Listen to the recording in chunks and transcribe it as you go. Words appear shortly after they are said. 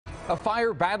A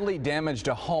fire badly damaged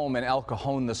a home in El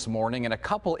Cajon this morning, and a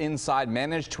couple inside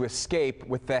managed to escape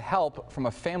with the help from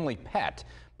a family pet.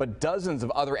 But dozens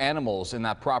of other animals in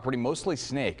that property, mostly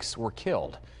snakes, were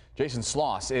killed. Jason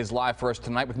Sloss is live for us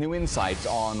tonight with new insights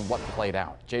on what played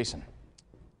out. Jason.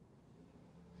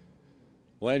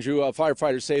 Well, Andrew,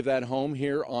 firefighters saved that home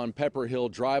here on Pepper Hill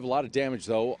Drive. A lot of damage,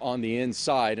 though, on the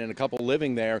inside, and a couple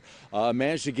living there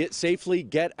managed to safely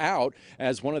get out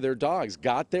as one of their dogs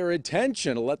got their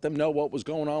attention to let them know what was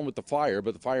going on with the fire.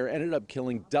 But the fire ended up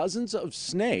killing dozens of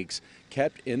snakes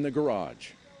kept in the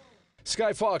garage.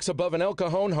 Sky Fox above an El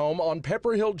Cajon home on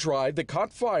Pepper Hill Drive that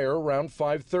caught fire around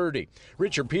 5:30.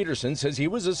 Richard Peterson says he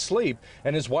was asleep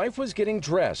and his wife was getting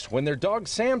dressed when their dog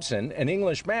Samson, an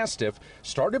English Mastiff,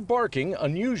 started barking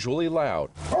unusually loud.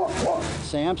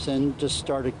 Samson just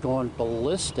started going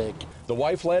ballistic. The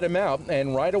wife let him out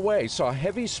and right away saw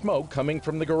heavy smoke coming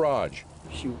from the garage.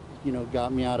 She,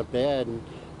 got me out of bed and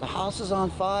the house is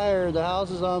on fire, the house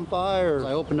is on fire.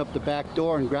 I opened up the back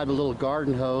door and grabbed a little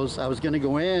garden hose. I was going to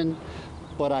go in,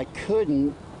 but I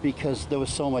couldn't because there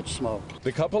was so much smoke.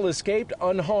 The couple escaped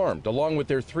unharmed, along with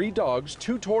their 3 dogs,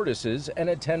 2 tortoises, and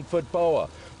a 10-foot boa.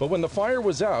 But when the fire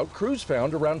was out, crews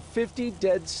found around 50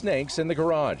 dead snakes in the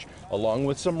garage, along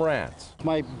with some rats.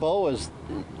 My boas,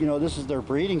 this is their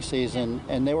breeding season,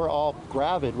 and they were all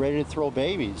gravid, ready to throw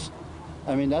babies.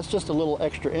 I mean, that's just a little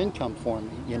extra income for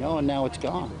me, and now it's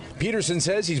gone. Peterson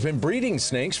says he's been breeding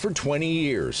snakes for 20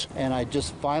 years. And I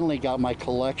just finally got my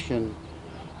collection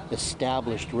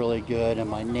established really good and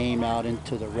my name out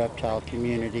into the reptile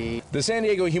community. The San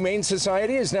Diego Humane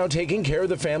Society is now taking care of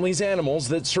the family's animals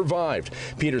that survived.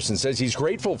 Peterson says he's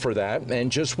grateful for that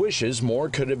and just wishes more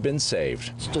could have been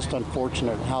saved. It's just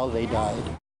unfortunate how they died.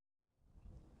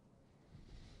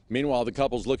 Meanwhile, the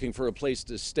couple's looking for a place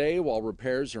to stay while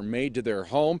repairs are made to their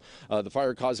home. The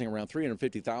fire causing around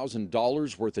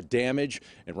 $350,000 worth of damage,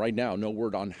 and right now, no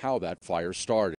word on how that fire started.